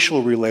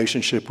superficial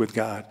relationship with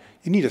God.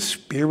 You need a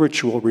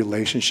spiritual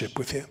relationship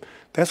with Him.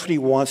 That's what He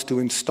wants to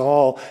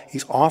install.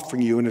 He's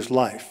offering you in His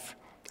life.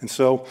 And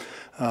so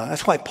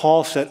that's why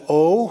Paul said,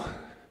 oh,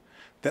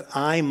 that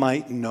I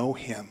might know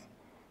Him.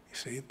 You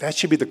see, that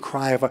should be the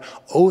cry of,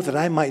 oh, that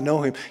I might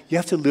know Him. You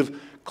have to live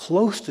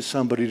close to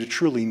somebody to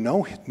truly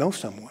know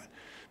someone.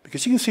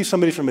 Because you can see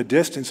somebody from a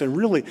distance and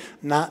really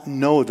not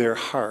know their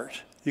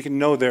heart. You can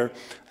know their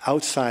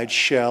outside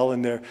shell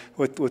and the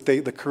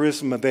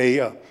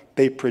charisma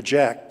they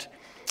project.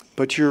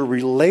 But your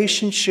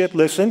relationship,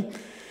 listen,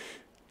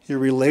 your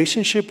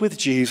relationship with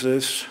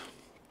Jesus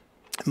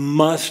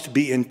must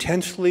be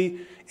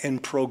intensely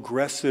and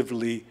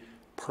progressively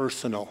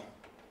personal.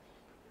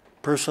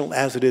 Personal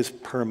as it is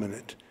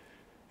permanent,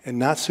 and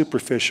not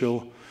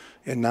superficial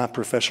and not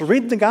professional.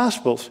 Read the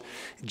Gospels.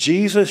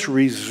 Jesus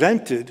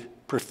resented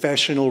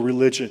professional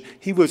religion.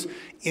 He was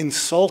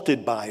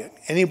insulted by it.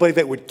 Anybody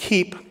that would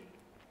keep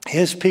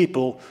His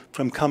people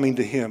from coming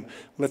to Him.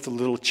 Let the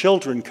little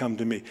children come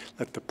to me.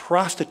 Let the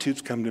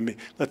prostitutes come to me.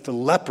 Let the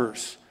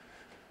lepers.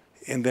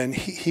 And then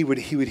he would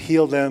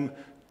heal them,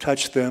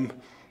 touch them,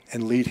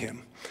 and lead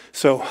him.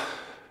 So,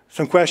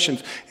 some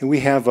questions, and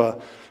we have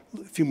a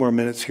few more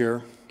minutes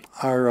here.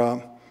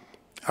 Are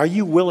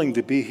you willing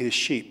to be His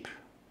sheep?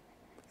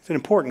 It's an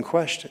important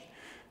question.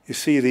 You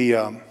see,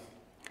 the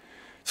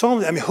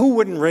Psalm. I mean, who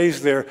wouldn't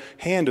raise their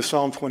hand to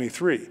Psalm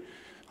 23?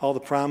 All the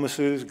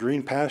promises,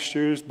 green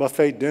pastures,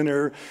 buffet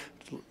dinner,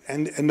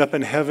 end up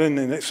in heaven,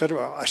 and et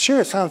cetera. Sure,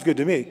 it sounds good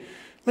to me.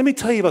 Let me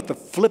tell you about the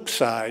flip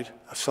side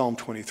of Psalm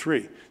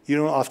 23. You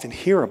don't often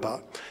hear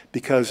about,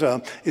 because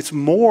it's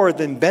more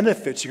than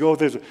benefits. You go,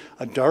 there's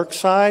a dark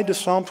side to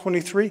Psalm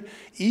 23.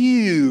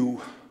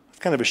 Ew. It's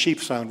kind of a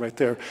sheep sound right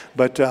there.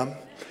 But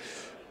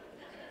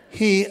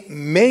He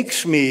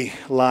makes me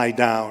lie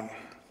down.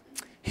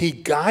 He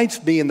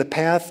guides me in the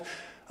path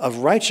of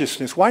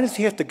righteousness. Why does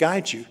He have to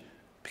guide you?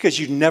 Because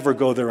you never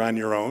go there on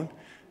your own.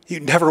 You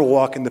never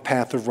walk in the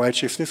path of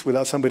righteousness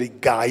without somebody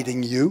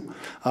guiding you.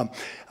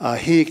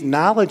 He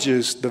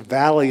acknowledges the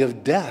valley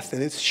of death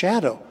and its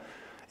shadow.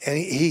 And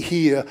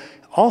he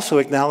also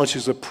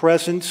acknowledges the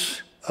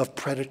presence of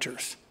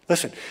predators.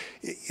 Listen,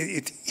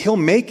 He'll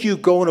make you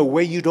go in a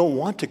way you don't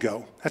want to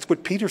go. That's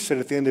what Peter said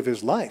at the end of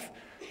his life.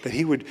 That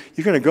you're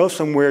going to go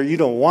somewhere you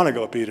don't want to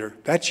go, Peter.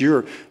 That's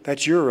your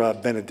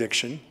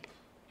benediction.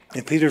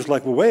 And Peter's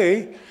like, well,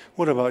 wait,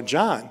 what about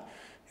John?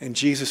 And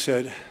Jesus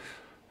said,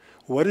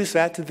 what is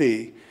that to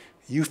thee?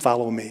 You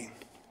follow me.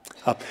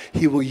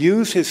 He will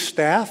use His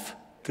staff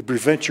to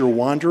prevent your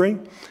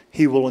wandering.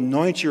 He will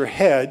anoint your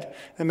head.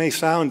 That may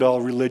sound all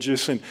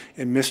religious and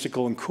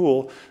mystical and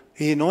cool.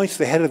 He anoints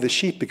the head of the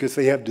sheep because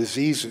they have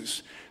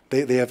diseases.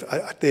 They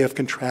have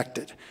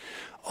contracted.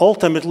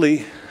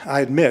 Ultimately, I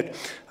admit,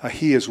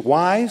 He is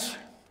wise.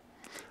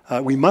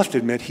 We must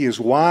admit He is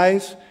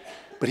wise,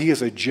 but He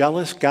is a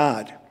jealous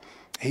God.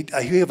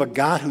 You have a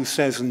God who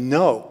says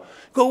no.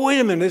 Go, wait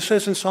a minute, it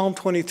says in Psalm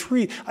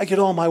 23, I get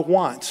all my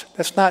wants.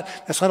 That's not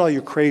all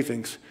your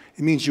cravings.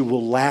 It means you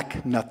will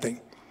lack nothing.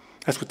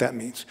 That's what that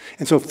means.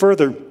 And so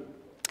further,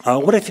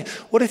 what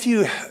if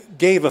you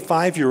gave a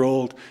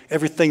 5-year-old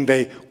everything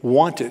they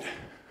wanted?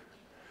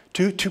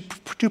 Two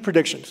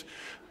predictions.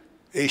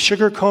 A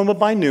sugar coma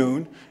by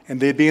noon, and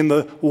they'd be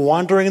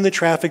wandering in the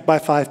traffic by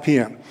 5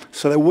 p.m.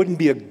 So that wouldn't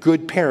be a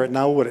good parent,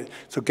 now would it?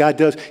 So God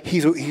does.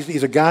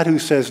 He's a God who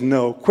says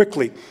no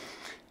quickly.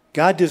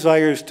 God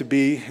desires to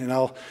be, and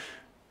I'll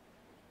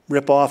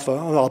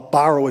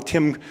borrow a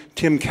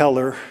Tim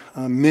Keller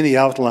mini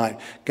outline.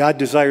 God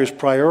desires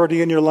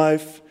priority in your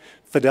life,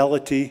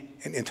 fidelity,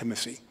 and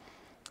intimacy.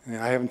 And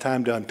I haven't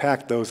time to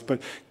unpack those,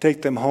 but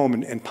take them home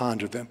and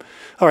ponder them.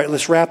 All right,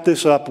 let's wrap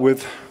this up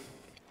with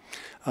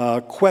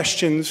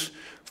questions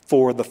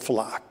for the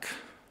flock.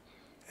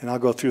 And I'll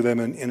go through them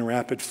in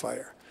rapid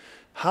fire.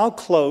 How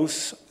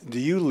close do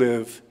you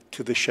live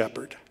to the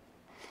shepherd?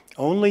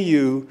 Only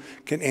you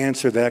can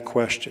answer that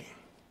question.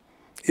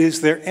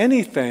 Is there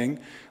anything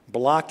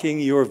blocking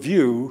your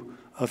view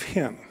of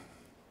Him?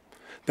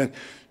 Then,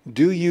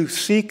 do you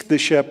seek the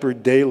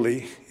shepherd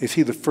daily? Is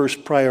He the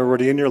first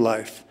priority in your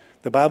life?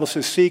 The Bible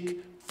says,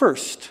 seek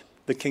first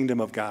the kingdom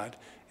of God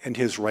and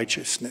His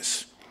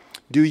righteousness.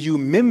 Do you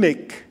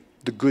mimic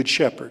the good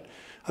shepherd?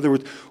 In other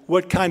words,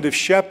 what kind of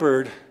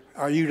shepherd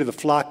are you to the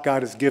flock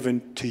God has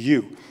given to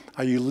you?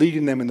 Are you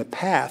leading them in the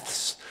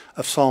paths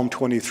of Psalm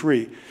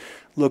 23?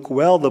 Look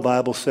well, the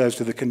Bible says,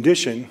 to the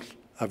condition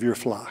of your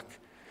flock.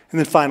 And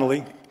then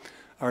finally,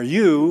 are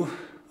you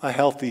a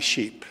healthy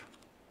sheep?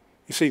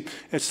 You see,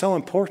 it's so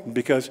important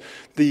because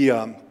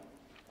the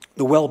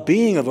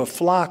well-being of a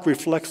flock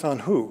reflects on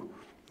who?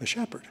 The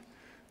shepherd.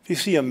 If you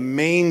see a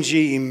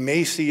mangy,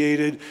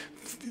 emaciated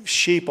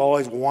sheep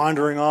always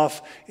wandering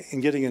off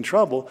and getting in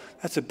trouble,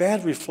 that's a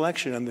bad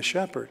reflection on the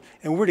shepherd.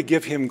 And we're to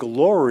give him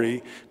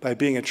glory by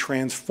being a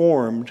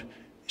transformed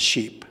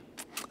sheep.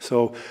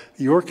 So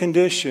your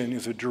condition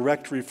is a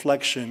direct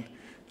reflection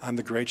on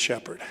the great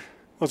shepherd.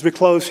 Well, as we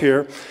close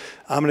here,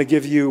 I'm going to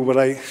give you what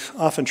I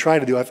often try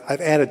to do. I've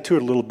added to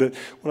it a little bit,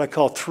 what I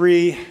call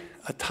 3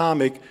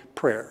 atomic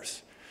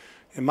prayers.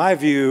 In my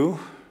view,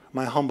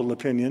 my humble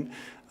opinion,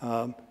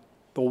 the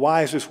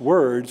wisest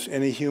words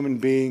any human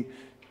being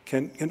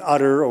can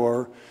utter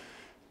or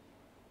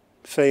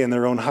say in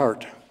their own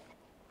heart.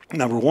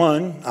 Number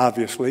 1,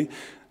 obviously,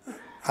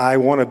 I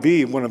want to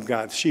be one of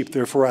God's sheep.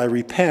 Therefore, I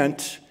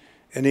repent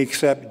and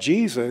accept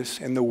Jesus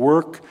and the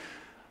work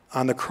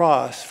on the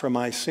cross for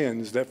my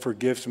sins that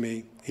forgives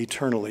me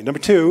eternally. Number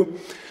 2,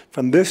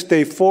 from this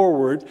day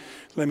forward,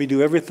 let me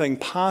do everything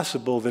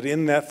possible that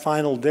in that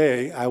final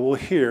day I will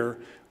hear,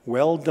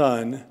 "Well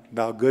done,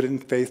 thou good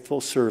and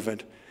faithful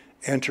servant,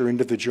 enter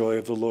into the joy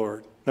of the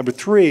Lord." Number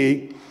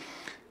 3,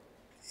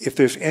 if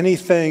there's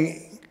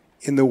anything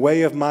in the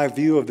way of my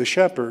view of the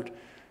shepherd,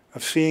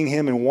 of seeing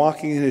him and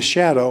walking in his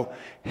shadow,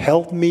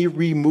 help me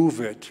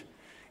remove it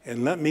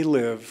and let me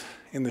live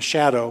in the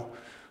shadow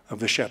of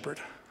the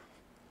shepherd.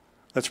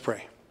 Let's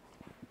pray.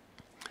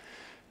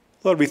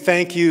 Lord, we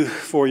thank you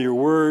for your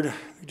word,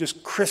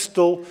 just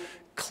crystal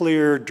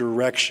clear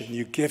direction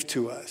you give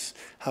to us,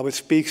 how it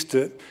speaks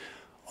to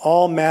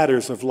all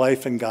matters of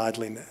life and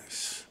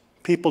godliness.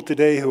 People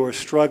today who are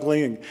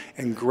struggling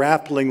and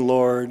grappling,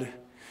 Lord,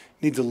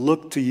 need to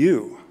look to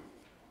you,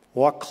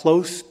 walk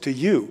close to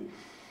you,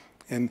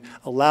 and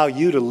allow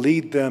you to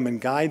lead them and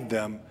guide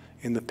them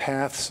in the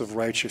paths of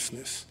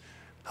righteousness.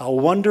 How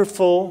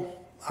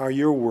wonderful are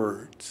your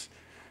words,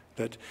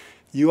 that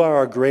you are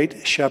our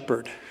great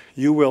shepherd.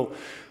 You will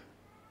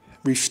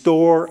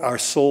restore our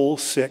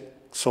soul-sick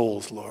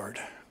souls, Lord.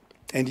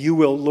 And you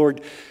will,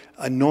 Lord,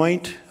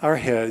 anoint our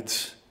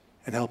heads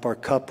and help our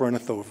cup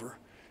runneth over.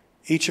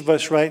 Each of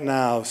us right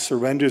now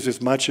surrenders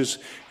as much as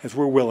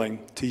we're willing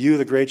to you,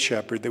 the great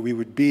shepherd, that we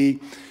would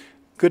be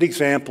good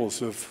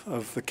examples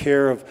of the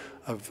care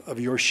of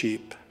your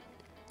sheep.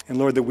 And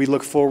Lord, that we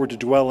look forward to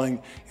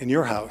dwelling in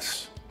your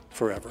house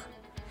forever.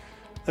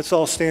 Let's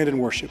all stand and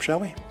worship, shall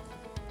we?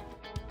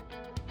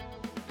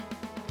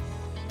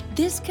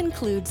 This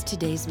concludes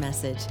today's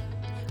message.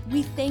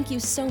 We thank you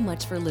so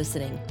much for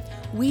listening.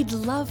 We'd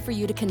love for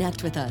you to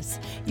connect with us.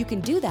 You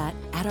can do that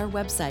at our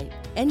website,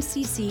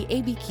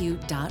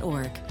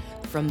 nccabq.org.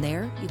 From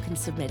there, you can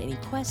submit any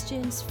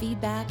questions,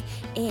 feedback,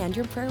 and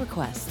your prayer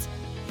requests.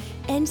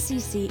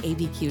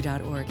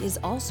 nccabq.org is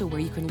also where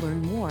you can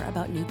learn more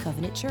about New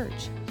Covenant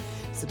Church.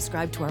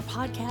 Subscribe to our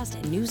podcast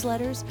and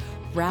newsletters,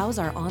 browse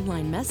our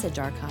online message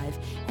archive,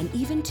 and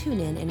even tune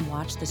in and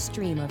watch the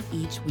stream of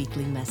each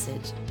weekly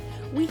message.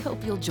 We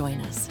hope you'll join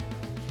us.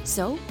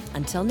 So,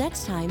 until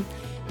next time,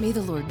 may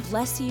the Lord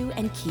bless you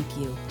and keep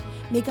you.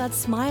 May God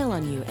smile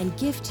on you and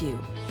gift you.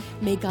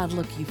 May God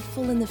look you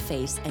full in the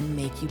face and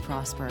make you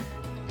prosper.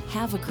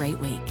 Have a great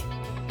week.